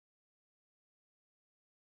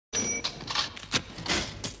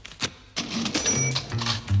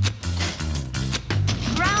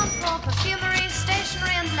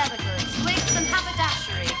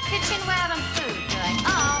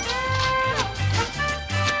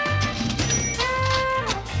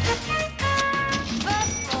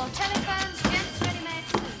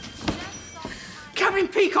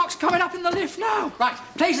Peacock's coming up in the lift now. Right,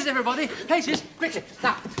 places, everybody, places, quickly.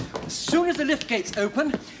 Now, as soon as the lift gates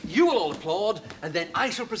open, you will all applaud, and then I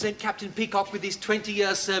shall present Captain Peacock with his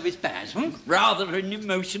 20-year service badge. Rather an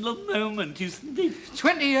emotional moment, isn't it?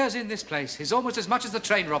 20 years in this place is almost as much as the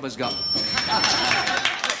train robbers got.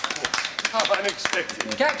 How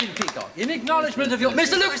unexpected. Captain Peacock, in acknowledgement of your...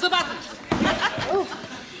 Mr. Lucas, the button!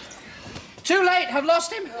 Too late, have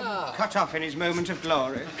lost him. Cut off in his moment of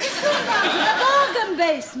glory. He's gone down to the bargain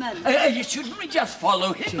basement. Shouldn't we just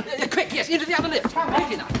follow him? Quick, yes, into the other lift.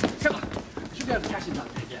 Quick enough. Come on. Should be able to catch him down.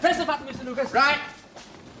 Press the button, Mr. Lucas. Right.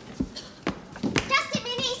 Just a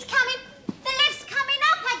minute, he's coming. The lift's coming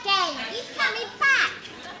up again. He's coming back.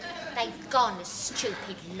 They've gone, a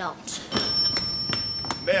stupid lot.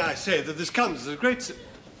 May I say that this comes as a great...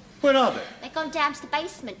 Where are they? They've gone down to the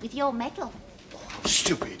basement with your medal.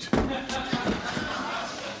 Stupid.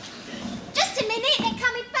 Just a minute, they're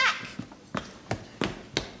coming back.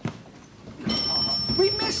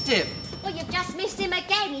 We missed him. Well, you've just missed him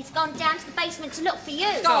again. He's gone down to the basement to look for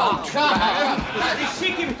you. Oh, come on. We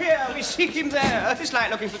seek him here, we seek him there. It's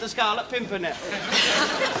like looking for the Scarlet Pimpernel.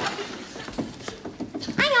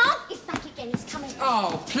 Hang on, he's back again. He's coming back.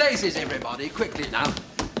 Oh, places, everybody, quickly now.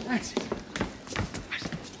 That's it.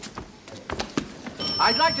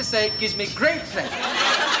 I'd like to say it gives me great pleasure.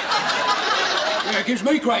 Yeah, it gives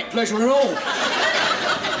me great pleasure and all.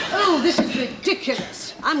 Oh, this is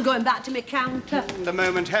ridiculous. I'm going back to my counter. The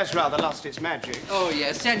moment has rather lost its magic. Oh,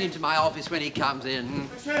 yes, send him to my office when he comes in.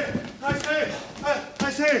 I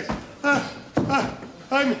say,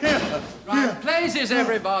 I'm here. Right, places,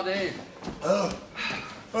 everybody.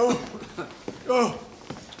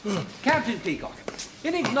 Captain Peacock,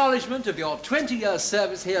 in acknowledgement of your 20-year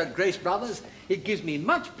service here at Grace Brothers, it gives me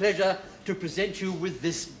much pleasure to present you with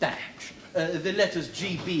this badge. The letters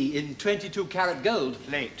GB in 22-carat gold.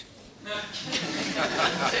 Late.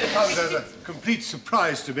 Comes as a complete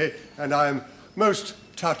surprise to me, and I am most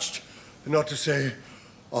touched, not to say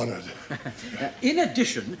honoured. In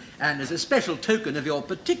addition, and as a special token of your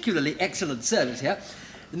particularly excellent service here,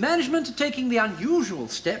 the management are taking the unusual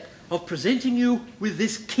step of presenting you with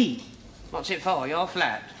this key. What's it for? Your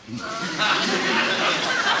flat?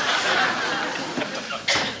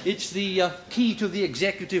 It's the key to the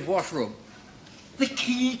executive washroom. The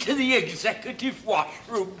key to the executive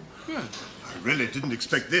washroom. I really didn't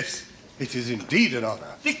expect this. It is indeed an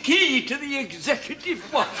honour. The key to the executive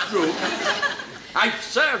washroom. I've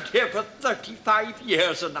served here for 35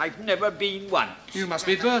 years and I've never been one. You must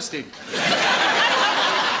be bursting.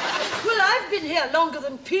 Well, I've been here longer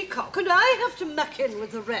than Peacock, and I have to muck in with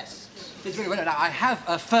the rest. It's very well. Now, I have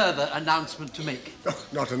a further announcement to make. Oh,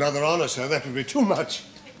 not another honour, sir. That would be too much.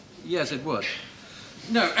 Yes, it would.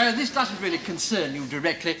 No, this doesn't really concern you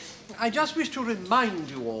directly. I just wish to remind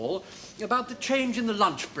you all about the change in the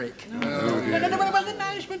lunch break. Oh, dear. No, well, the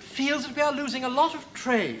management feels that we are losing a lot of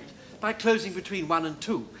trade by closing between 1 and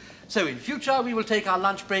 2. So in future, we will take our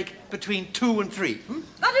lunch break between 2 and 3.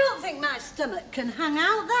 I don't think my stomach can hang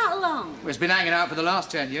out that long. Well, it's been hanging out for the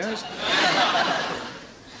last 10 years.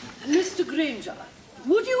 Mr. Granger,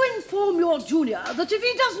 would you inform your junior that if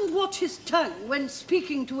he doesn't watch his tongue when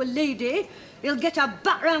speaking to a lady, he'll get a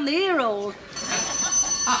bat round the ear hole?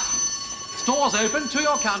 Stores open, to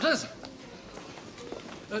your counters.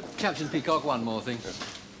 Captain Peacock, one more thing.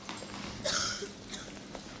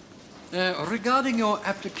 Regarding your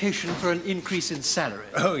application for an increase in salary.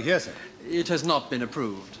 Oh, yes, sir. It has not been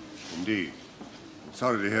approved. Indeed.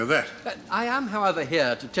 Sorry to hear that. I am, however,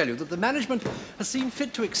 here to tell you that the management has seen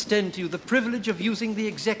fit to extend to you the privilege of using the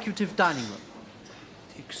executive dining room.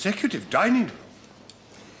 The executive dining room?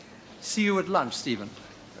 See you at lunch, Stephen.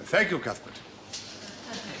 Thank you, Cuthbert.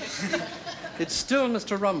 It's still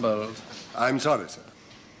Mr. Rumbold. I'm sorry, sir.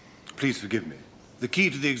 Please forgive me. The key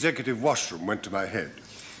to the executive washroom went to my head.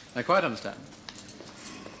 I quite understand.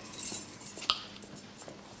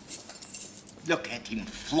 Look at him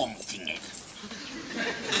flaunting it.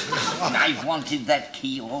 I've wanted that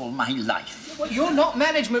key all my life. Well, you're not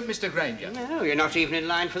management, Mr. Granger. No, you're not even in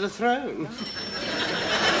line for the throne.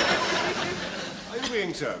 Are you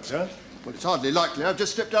being served, sir? Well, it's hardly likely. I've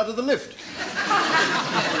just stepped out of the lift.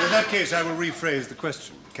 Well, in that case, I will rephrase the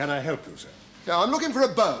question. Can I help you, sir? Now, I'm looking for a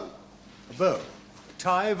bow. A bow?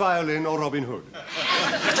 Tie, violin, or Robin Hood?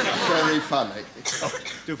 Very funny. Oh,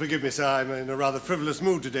 do forgive me, sir. I'm in a rather frivolous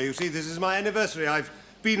mood today. You see, this is my anniversary. I've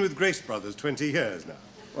been with Grace Brothers 20 years now.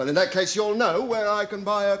 Well, in that case, you'll know where I can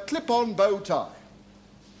buy a clip-on bow tie.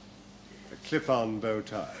 A clip-on bow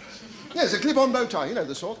tie? Yes, a clip-on bow tie. You know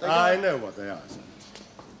the sort. They I go... know what they are, sir.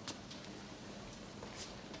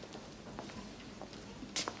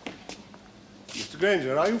 Mr.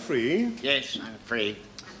 Granger, are you free? Yes, I'm free.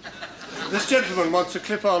 This gentleman wants a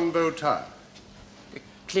clip-on bow tie.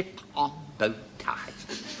 Clip-on bow tie.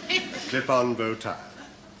 Clip-on bow tie.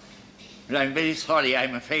 Well, I'm very sorry.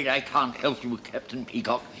 I'm afraid I can't help you, Captain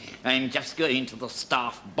Peacock. I'm just going to the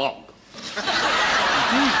staff bog. Mr.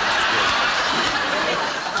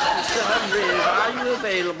 Humphreys, are you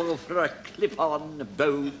available for a clip-on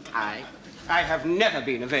bow tie? I have never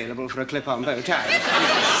been available for a clip-on bow tie.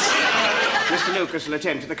 Mr. Lucas will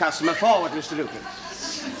attend to the customer. Forward, Mr. Lucas.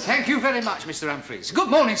 Thank you very much, Mr. Humphreys. Good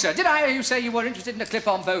morning, sir. Did I hear you say you were interested in a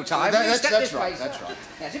clip-on bow tie? Will you step this way, sir? That's right.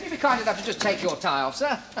 Yes, if you'd be kind enough to just take your tie off,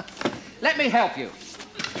 sir. Let me help you.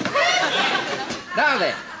 Now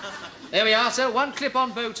then, there we are, sir. One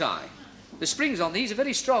clip-on bow tie. The springs on these are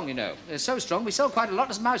very strong, you know. They're so strong we sell quite a lot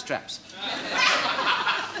as mousetraps.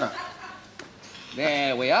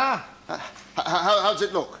 There we are. How does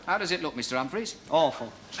it look? How does it look, Mr. Humphreys?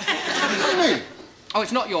 Awful. What do you mean? Oh,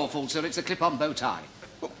 it's not your fault, sir. It's the clip-on bow tie.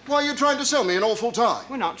 Why are you trying to sell me an awful tie?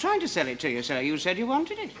 We're not trying to sell it to you, sir. You said you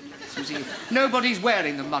wanted it. You see, nobody's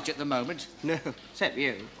wearing them much at the moment. No, except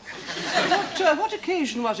you. What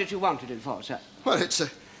occasion was it you wanted it for, sir? Well, it's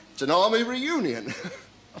an army reunion.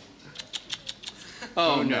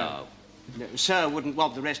 Oh, no. No, sir wouldn't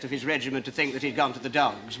want the rest of his regiment to think that he'd gone to the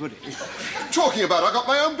dogs, would he? Talking about, I got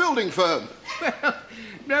my own building firm. Well,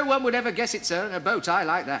 no one would ever guess it, sir, in a bow tie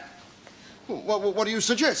like that. What do you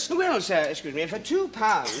suggest? Well, sir, excuse me, for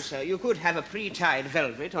 £2, sir, you could have a pre-tied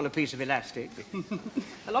velvet on a piece of elastic.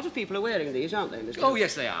 A lot of people are wearing these, aren't they, Mr. Oh,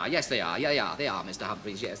 yes, they are. Yes, they are. Yeah, they are, Mr.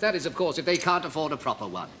 Humphreys, yes. That is, of course, if they can't afford a proper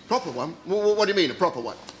one. Proper one? What do you mean, a proper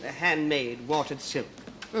one? A handmade watered silk.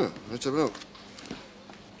 Oh, let's have a look.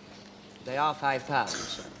 They are £5,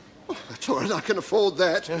 sir. Oh, that's all right, I can afford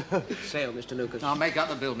that. Sale, Mr. Lucas. I'll make up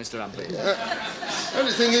the bill, Mr. Humphreys.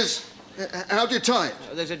 Only thing is, how do you tie it?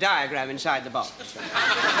 There's a diagram inside the box.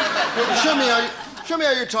 Well, show me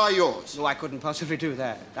how you tie yours. Oh, I couldn't possibly do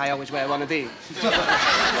that. I always wear one of these.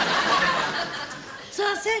 So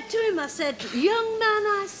I said to him, I said, young man,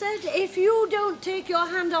 I said, if you don't take your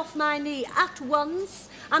hand off my knee at once,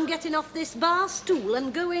 I'm getting off this bar stool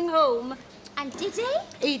and going home. And did he?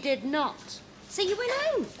 He did not. So you went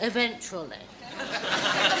home? Eventually.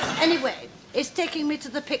 Anyway, he's taking me to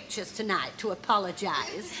the pictures tonight to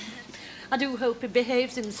apologise. I do hope he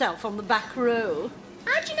behaves himself on the back row.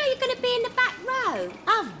 How do you know you're going to be in the back row?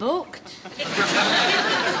 I've booked.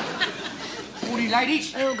 Morning,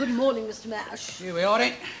 ladies. Oh, good morning, Mr. Mash. Here we are,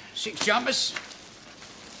 then. 6 jumpers.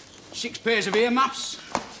 6 pairs of earmuffs.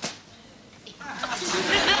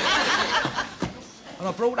 And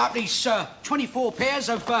I brought up these 24 pairs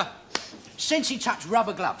of Sensi Touch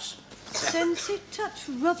rubber gloves. Sensi Touch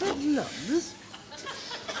rubber gloves?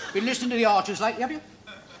 Been listening to the Archers lately, have you?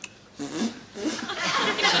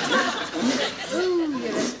 Oh,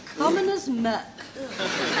 you're as common as muck.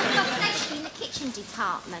 They should be in the kitchen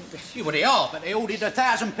department. Yeah, well, they are, but they ordered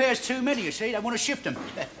 1,000 pairs too many, you see. They want to shift them.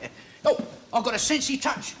 Oh, I've got a Sensi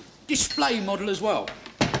Touch display model as well.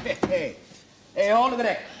 Hey, oh, look at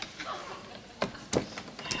that.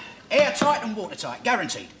 Airtight and watertight,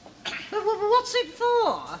 guaranteed. But what's it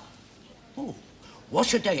for? Oh,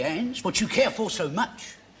 wash a day hands, what you care for so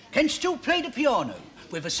much, can still play the piano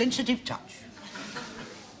with a sensitive touch.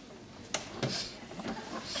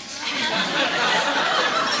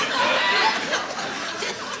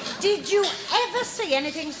 Did you ever see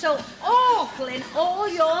anything so awful in all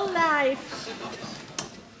your life?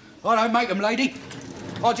 I don't make them, lady.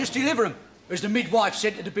 I just deliver them, as the midwife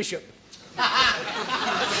said to the bishop.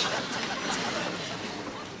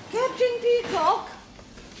 Captain Peacock?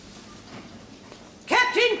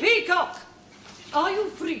 Captain Peacock! Are you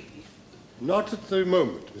free? Not at the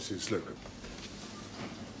moment, Mrs. Slocum.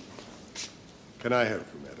 Can I help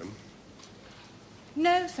you, madam?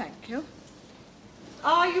 No, thank you.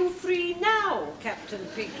 Are you free now, Captain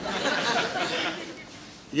Peacock?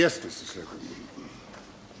 Yes, Mrs. Slocum.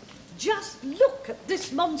 Just look at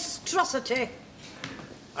this monstrosity.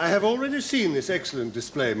 I have already seen this excellent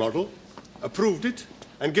display model, approved it,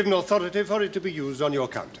 and given authority for it to be used on your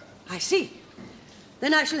counter. I see.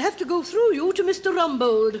 Then I shall have to go through you to Mr.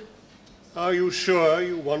 Rumbold. Are you sure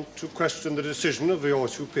you want to question the decision of your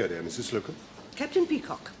superior, Mrs. Slocum? Captain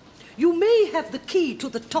Peacock, you may have the key to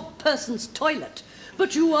the top person's toilet,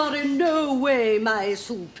 but you are in no way my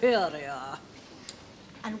superior.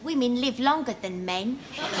 And women live longer than men.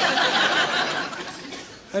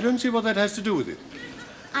 I don't see what that has to do with it.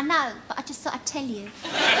 I know, but I just thought I'd tell you.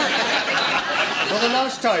 For the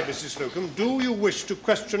last time, Mrs. Slocum, do you wish to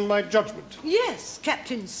question my judgment? Yes,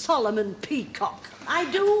 Captain Solomon Peacock, I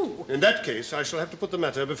do. In that case, I shall have to put the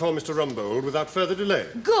matter before Mr. Rumbold without further delay.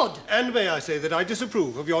 Good. And may I say that I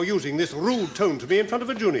disapprove of your using this rude tone to me in front of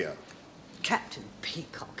a junior. Captain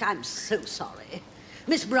Peacock, I'm so sorry.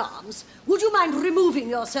 Miss Brahms, would you mind removing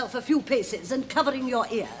yourself a few paces and covering your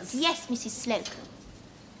ears? Yes, Mrs. Slocum.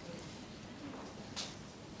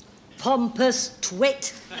 Pompous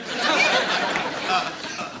twit.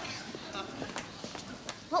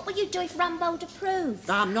 What will you do if Rumbold approves?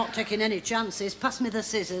 I'm not taking any chances. Pass me the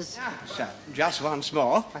scissors. So, just once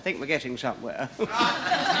more. I think we're getting somewhere.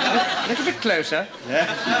 A little bit closer.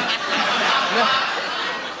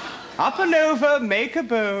 Up and over, make a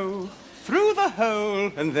bow. Through the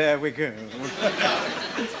hole, and there we go.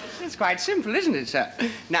 It's quite simple, isn't it, sir?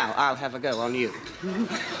 Now, I'll have a go on you.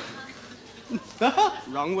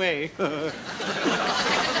 Wrong way.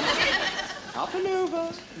 Up and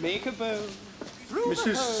over, make a bow.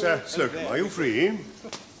 Mrs. Slocum, are you free?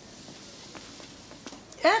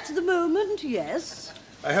 At the moment, yes.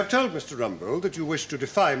 I have told Mr. Rumbold that you wish to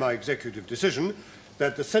defy my executive decision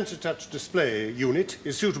that the sensor touch display unit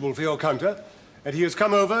is suitable for your counter, and he has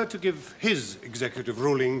come over to give his executive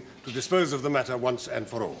ruling to dispose of the matter once and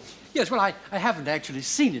for all. Yes, well, I haven't actually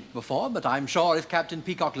seen it before, but I'm sure if Captain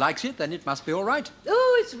Peacock likes it, then it must be all right.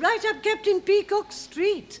 Oh, it's right up Captain Peacock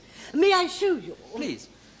Street. May I show you? Please.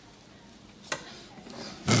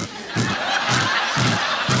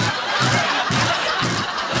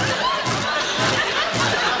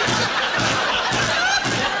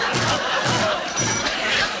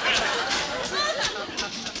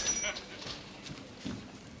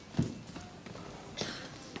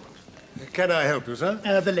 Can I help you, sir?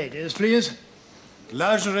 The ladies, please.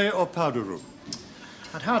 Lingerie or powder room?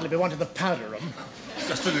 I'd hardly be wanting the powder room.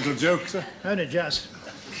 Just a little joke, sir. Only just.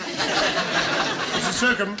 Mrs.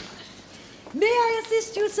 Slocum. May I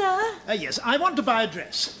assist you, sir? Yes, I want to buy a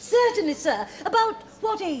dress. Certainly, sir. About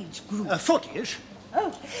what age group? 40-ish.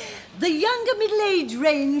 Oh, the younger middle-age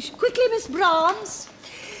range. Quickly, Miss Brahms.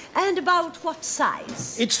 And about what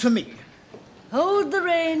size? It's for me. Hold the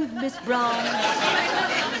rein, Miss Brahms.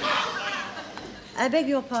 I beg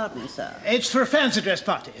your pardon, sir. It's for a fancy dress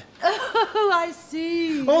party. Oh, I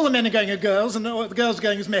see. All the men are going as girls, and all the girls are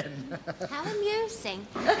going as men. How amusing.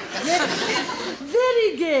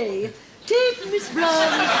 Very gay. Take Miss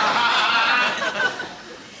Brown.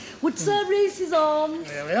 Would Sir raise his arms?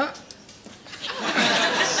 There we are.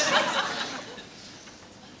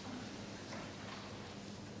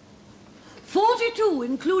 $42,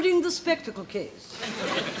 including the spectacle case.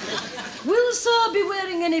 Will Sir be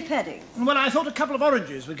wearing any padding? Well, I thought a couple of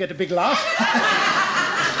oranges would get a big laugh.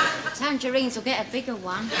 Tangerines will get a bigger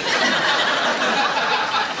one.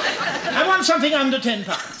 I want something under £10.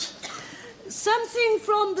 Something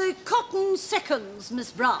from the cotton seconds,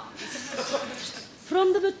 Miss Brown.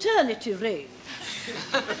 From the maternity range.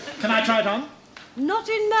 Can I try it on? Not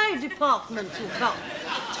in my department, you can't.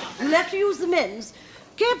 You'll have to use the men's.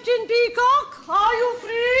 Captain Peacock, are you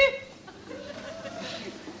free?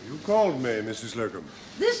 You called me, Mrs. Slocum.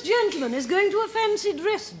 This gentleman is going to a fancy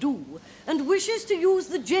dress do and wishes to use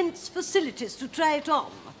the gents' facilities to try it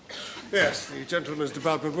on. Yes, the gentleman's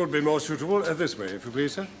department would be more suitable. This way, if you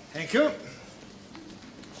please, sir. Thank you.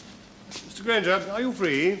 Mr. Granger, are you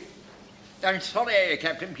free? I'm sorry,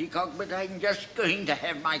 Captain Peacock, but I'm just going to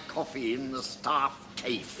have my coffee in the staff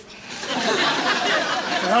cave.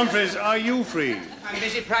 Mr. Humphreys, are you free? I'm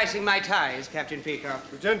busy pricing my ties, Captain Peacock.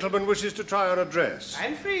 The gentleman wishes to try on a dress.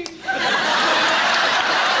 I'm free.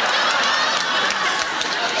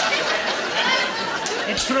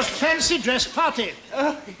 It's for a fancy dress party.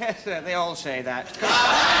 Oh, yes, sir, they all say that.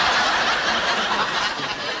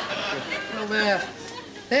 Well,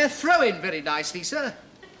 they're throwing very nicely, sir.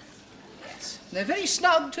 Yes. They're very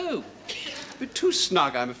snug, too. A bit too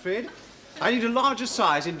snug, I'm afraid. I need a larger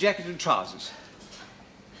size in jacket and trousers.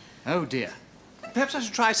 Oh, dear. Perhaps I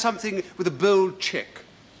should try something with a bold check.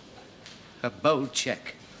 A bold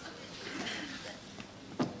check.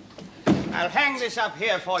 I'll hang this up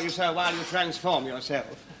here for you, sir, while you transform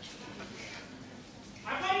yourself.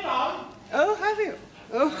 I've got it on. Oh, have you?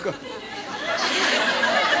 Oh, good.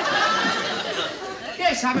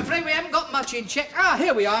 Yes, I'm afraid we haven't got much in check. Ah,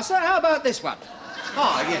 here we are, sir. How about this one?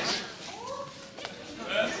 Ah, yes.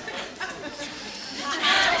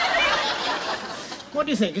 What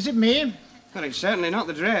do you think? Is it me? Well, it's certainly not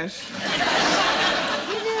the dress.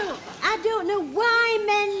 You know, I don't know why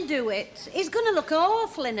men do it. He's going to look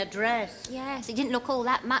awful in a dress. Yes, he didn't look all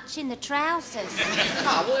that much in the trousers.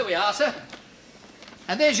 Ah, well, there we are, sir.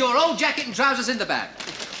 And there's your old jacket and trousers in the bag.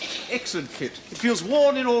 Excellent fit. It feels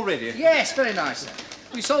worn in already. Yes, very nice, sir.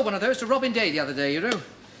 We sold one of those to Robin Day the other day, you know.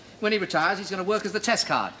 When he retires, he's going to work as the test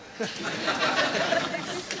card.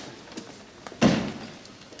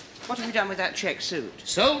 What have you done with that check suit?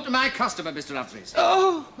 Sold to my customer, Mr. Humphreys.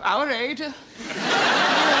 Oh, our aid. They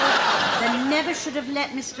never should have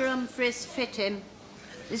let Mr. Humphreys fit him.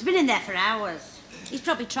 He's been in there for hours. He's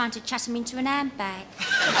probably trying to chat him into an handbag.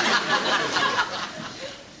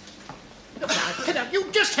 You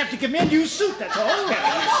just have to give me a new suit, that's all.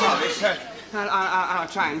 Sorry, sir. I'll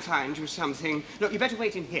try and find you something. Look, you better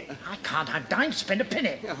wait in here. I can't. I'm dying to spend a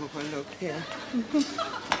penny. Oh, well, look, here.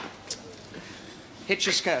 Hitch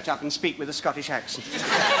your skirt up and speak with a Scottish accent.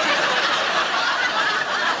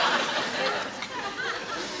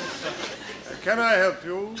 Can I help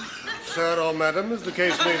you, sir or madam, as the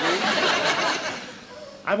case may be?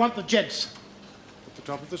 I want the gents. At the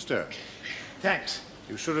top of the stairs. Thanks.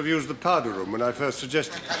 You should have used the powder room when I first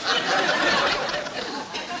suggested it.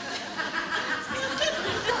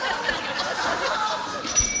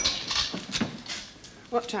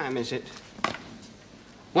 What time is it?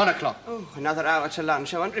 1 o'clock. Oh, another hour to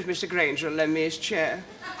lunch. I wonder if Mr. Granger will lend me his chair.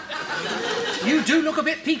 You do look a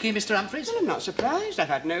bit peaky, Mr. Humphreys. Well, I'm not surprised. I've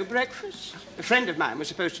had no breakfast. A friend of mine was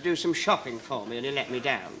supposed to do some shopping for me, and he let me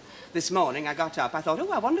down. This morning, I got up. I thought, oh,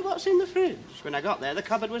 I wonder what's in the fridge. When I got there, the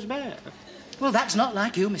cupboard was bare. Well, that's not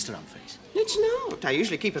like you, Mr. Humphreys. It's not. I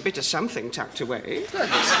usually keep a bit of something tucked away.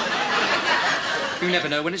 You never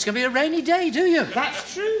know when it's going to be a rainy day, do you?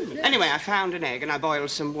 That's true. Anyway, I found an egg and I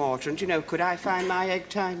boiled some water, and, you know, could I find my egg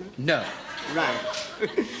timer? No. Right.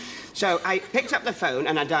 So I picked up the phone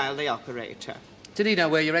and I dialed the operator. Did he know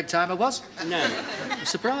where your egg timer was? No.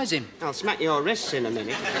 Surprise him. I'll smack your wrists in a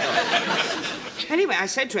minute. Anyway, I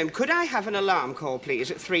said to him, could I have an alarm call,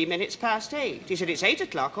 please, at 8 minutes past? He said, it's 8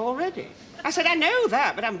 o'clock already. I said, I know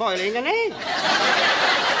that, but I'm boiling an egg.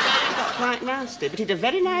 He got quite nasty, but he'd a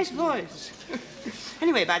very nice voice.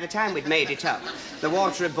 Anyway, by the time we'd made it up, the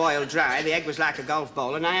water had boiled dry, the egg was like a golf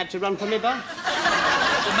ball, and I had to run for my bus.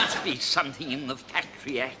 There must be something in the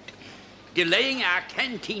Factory Act. Delaying our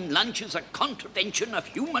canteen lunch is a contravention of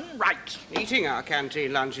human rights. Eating our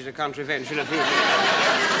canteen lunch is a contravention of human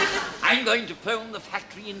rights. I'm going to phone the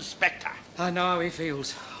factory inspector. I know how he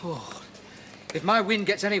feels. Oh, if my wind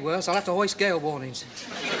gets any worse, I'll have to hoist gale warnings.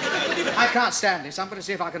 I can't stand this. I'm going to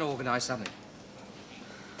see if I can organise something.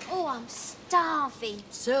 Oh, I'm starving.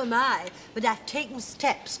 So am I, but I've taken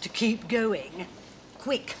steps to keep going.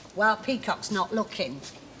 Quick, while Peacock's not looking.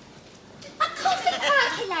 A coffee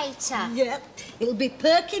percolator. Yep, it'll be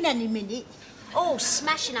perking any minute. Oh,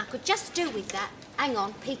 smashing. I could just do with that. Hang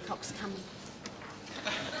on, Peacock's coming.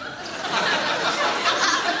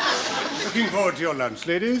 Looking forward to your lunch,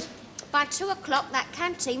 ladies. By 2 o'clock, that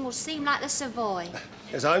canteen will seem like the Savoy.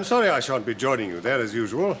 Yes, I'm sorry I shan't be joining you there as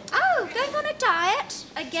usual. Oh, going on a diet?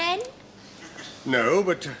 Again? No,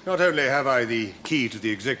 but not only have I the key to the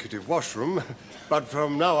executive washroom, but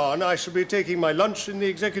from now on I shall be taking my lunch in the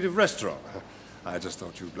executive restaurant. I just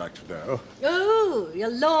thought you'd like to know. Oh, you're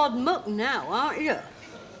Lord Muck now, aren't you?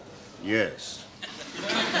 Yes.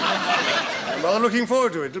 I'm rather looking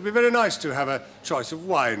forward to it. It'll be very nice to have a choice of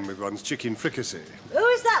wine with one's chicken fricassee.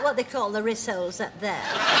 Oh, is that what they call the rissoles up there?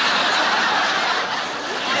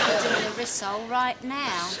 I'm doing a rissole right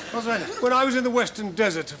now. When I was in the Western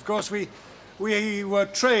Desert, of course, we were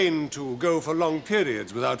trained to go for long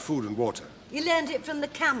periods without food and water. You learned it from the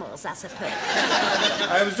camels, I suppose.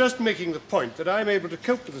 I was just making the point that I'm able to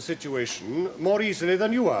cope with the situation more easily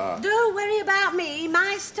than you are. Don't worry about me.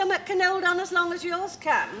 My stomach can hold on as long as yours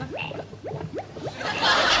can.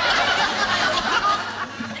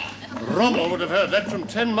 Rommel would have heard that from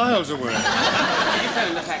 10 miles away. Did you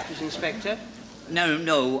phone the factory's inspector?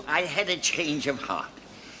 No, I had a change of heart.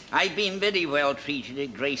 I've been very well treated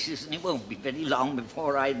at Grace's, and it won't be very long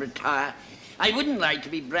before I retire. I wouldn't like to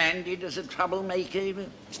be branded as a troublemaker.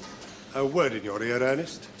 A word in your ear,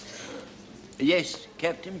 Ernest. Yes,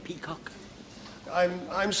 Captain Peacock.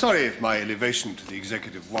 I'm sorry if my elevation to the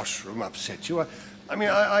executive washroom upset you.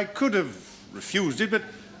 I could have refused it, but,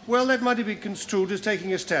 well, that might be construed as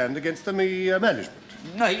taking a stand against the management.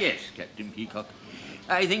 Yes, Captain Peacock.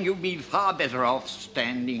 I think you'd be far better off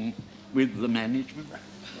standing with the management.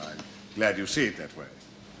 I'm glad you see it that way.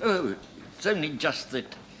 Oh, it's only just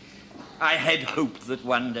that I had hoped that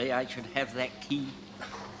one day I should have that key.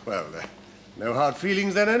 Well, no hard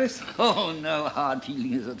feelings then, Ernest? Oh, no hard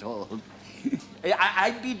feelings at all.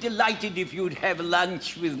 I'd be delighted if you'd have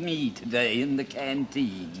lunch with me today in the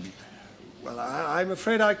canteen. Well, I'm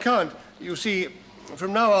afraid I can't. You see,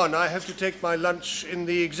 from now on, I have to take my lunch in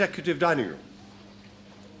the executive dining room.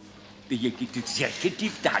 The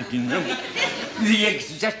executive dining room? The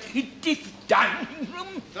executive dining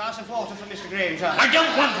room? Glass of water for Mr. Granger. I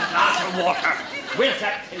don't want a glass of water. Where's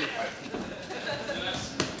that telephone?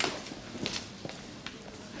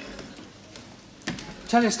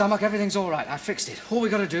 Tell your stomach everything's all right. I fixed it. All we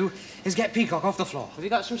got to do is get Peacock off the floor. Have you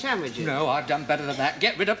got some sandwiches? No, I've done better than that.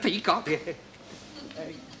 Get rid of Peacock.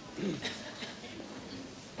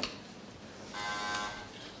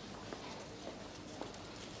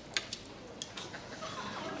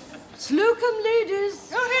 Slocum,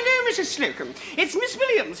 ladies. Oh, hello, Mrs. Slocum. It's Miss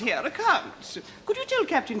Williams here, accounts. Could you tell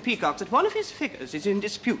Captain Peacock that one of his figures is in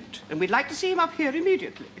dispute, and we'd like to see him up here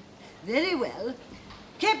immediately? Very well.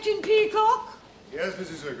 Captain Peacock, Yes,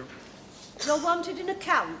 Mrs. Slocum. you're wanted in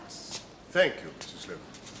accounts. Thank you, Mrs. Slocum.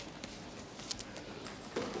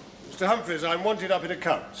 Mr. Humphreys, I'm wanted up in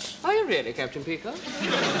accounts. Are you really, Captain Peacock?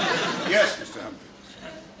 Yes, Mr.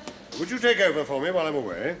 Humphreys. Would you take over for me while I'm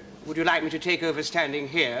away? Would you like me to take over standing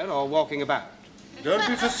here or walking about? Don't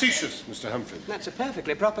be facetious, Mr. Humphreys. That's a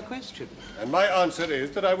perfectly proper question. And my answer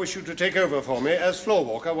is that I wish you to take over for me as floor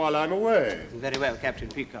walker while I'm away. Very well, Captain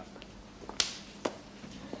Peacock.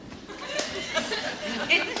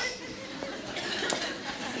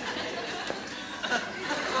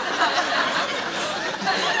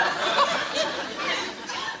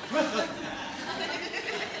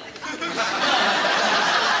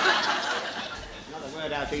 Another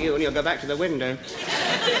word out to you and you'll go back to the window.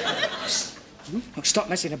 Look, stop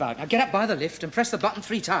messing about. Now get up by the lift and press the button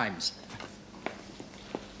 3 times.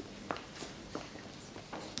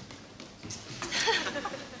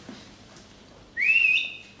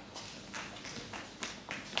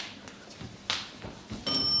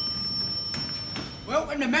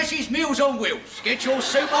 Welcome to Massey's Meals on Wheels. Get your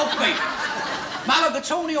soup off me.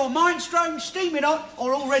 Mulligatawny or minestrone, steaming hot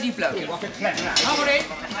or already bloated. What a clever Come on in.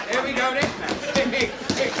 Here we go then.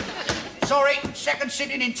 Sorry, second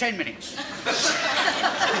sitting in 10 minutes.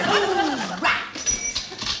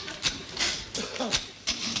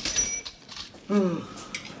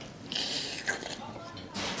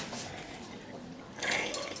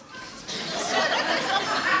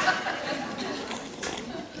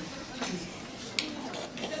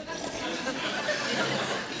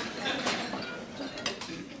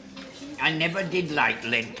 I never did like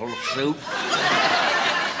lentil soup.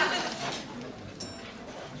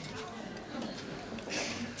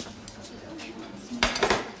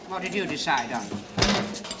 What did you decide on?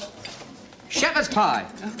 Shepherd's pie.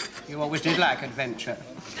 You always did like adventure.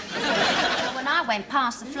 When I went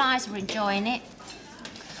past, the flies were enjoying it.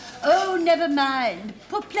 Oh, never mind.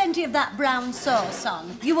 Put plenty of that brown sauce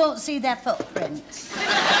on. You won't see their footprints.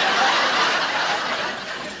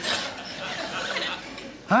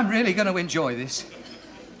 I'm really going to enjoy this.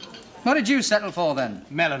 What did you settle for, then?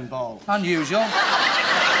 Melon ball. Unusual.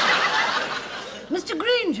 Mr.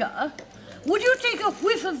 Granger, would you take a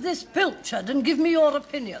whiff of this pilchard and give me your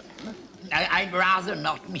opinion? I'd rather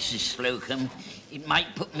not, Mrs. Slocum. It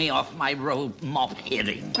might put me off my rolled mop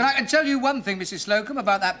herring. But I can tell you one thing, Mrs. Slocum,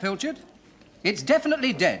 about that pilchard. It's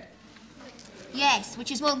definitely dead. Yes,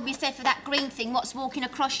 which is more than be said for that green thing what's walking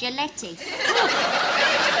across your lettuce.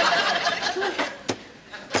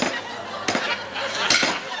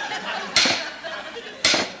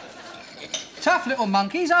 Tough little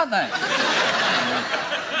monkeys, aren't they?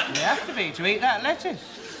 You have to be to eat that lettuce.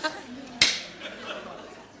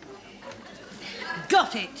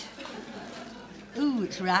 Got it. Ooh,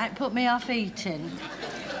 it's right. Put me off eating.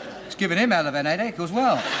 It's giving him hell of an headache as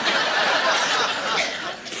well.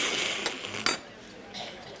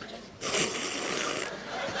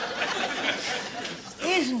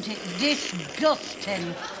 Isn't it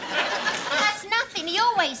disgusting? That's nothing. He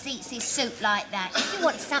always eats his soup like that. If you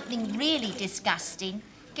want something really disgusting,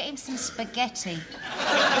 get him some spaghetti.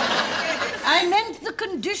 I meant the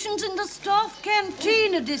conditions in the staff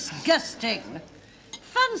canteen are disgusting.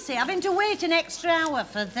 Fancy having to wait an extra hour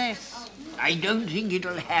for this. I don't think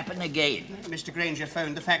it'll happen again. Mr. Granger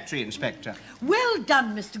phoned the factory inspector. Well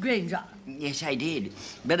done, Mr. Granger. Yes, I did.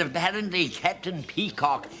 But apparently Captain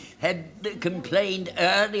Peacock had complained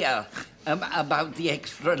earlier about the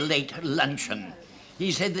extra late luncheon.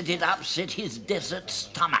 He said that it upset his desert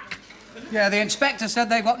stomach. Yeah, the inspector said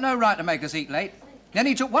they've got no right to make us eat late. Then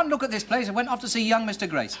he took one look at this place and went off to see young Mr.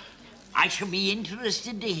 Grace. I shall be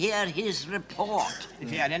interested to hear his report. If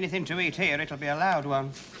he had anything to eat here, it'll be a loud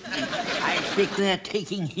one. I expect they're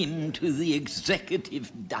taking him to the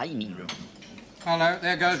executive dining room. Hello,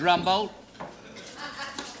 there goes Rumbold.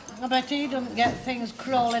 I bet he doesn't get things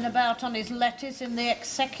crawling about on his lettuce in the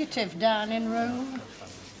executive dining room.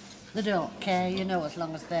 They don't care, you know, as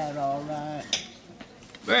long as they're all right.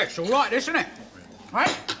 Yeah, it's all right, isn't it?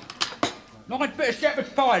 Right? Nice bit of shepherd's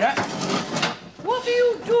pie, that. What are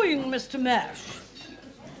you doing, Mr. Mash?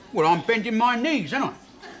 Well, I'm bending my knees, ain't I?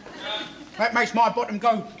 That makes my bottom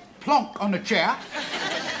go plonk on the chair.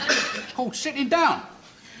 It's called sitting down.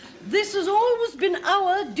 This has always been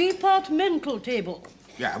our departmental table.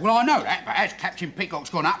 Yeah, well, I know that, but as Captain Peacock's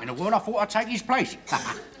gone up in the world, I thought I'd take his place.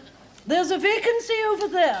 There's a vacancy over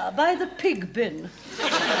there by the pig bin.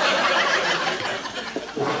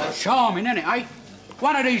 Charming, isn't it, eh?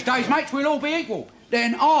 One of these days, mates, we'll all be equal.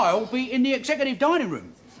 Then I'll be in the executive dining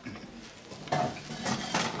room.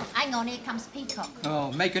 Hang on, here comes Peacock.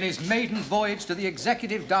 Oh, making his maiden voyage to the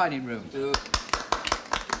executive dining room.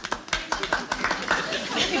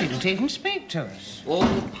 He didn't even speak to us. All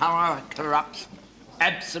power corrupts.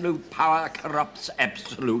 Absolute power corrupts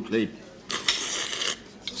absolutely.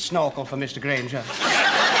 Snorkel for Mr. Granger.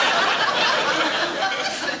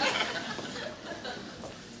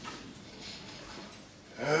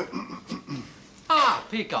 Ah,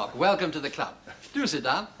 Peacock, welcome to the club. Do sit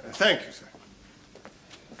down. Thank you, sir.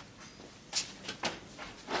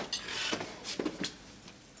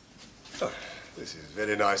 Oh, this is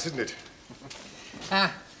very nice, isn't it?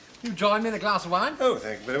 You join me in a glass of wine? Oh,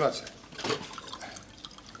 thank you very much, sir.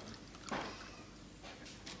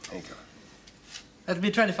 Thank you. That'll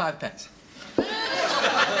be 25 pence.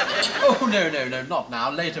 Oh, no, not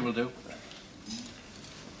now. Later will do.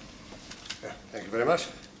 Yeah, thank you very much.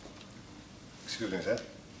 Excuse me, sir.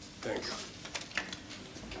 Thank you.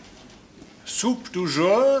 Soup du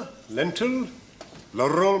jour, lentil,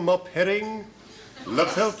 laurel mop herring, la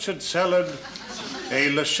pilchard salad,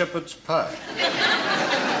 et la shepherd's pie.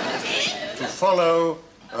 To follow,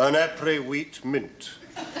 an après wheat mint.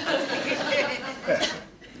 Yeah,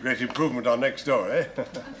 great improvement on next door, eh?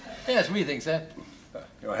 Yes, we think so.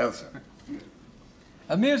 Your health, sir.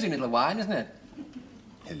 Amusing little wine, isn't it?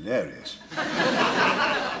 Hilarious.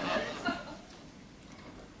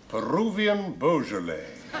 Peruvian Beaujolais.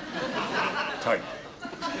 Type.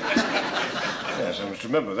 Yes, I must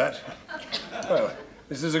remember that. Well,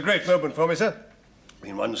 this is a great moment for me, sir.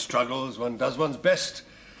 When one struggles, one does one's best.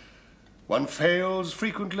 One fails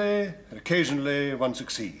frequently, and occasionally one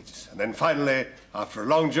succeeds. And then finally, after a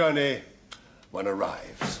long journey, one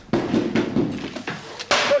arrives.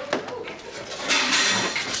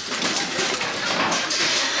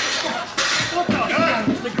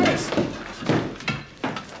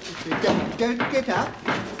 Don't get up.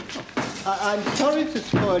 I'm sorry to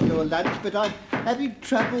spoil your lunch, but I'm having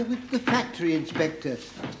trouble with the factory inspector.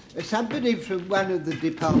 Somebody from one of the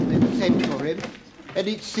departments sent for him, and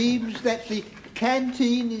it seems that the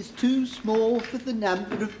canteen is too small for the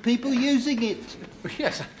number of people using it.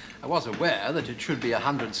 Yes, I was aware that it should be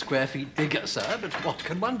 100 square feet bigger, sir, but what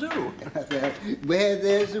can one do? Well, where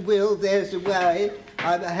there's a will, there's a way.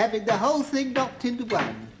 I'm having the whole thing knocked into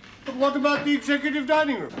one. But what about the executive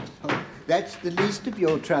dining room? Oh, that's the least of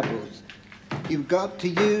your troubles. You've got to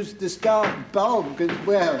use the staff bog as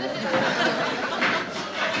well.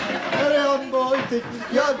 Hurry on, boys.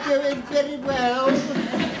 You're doing very well.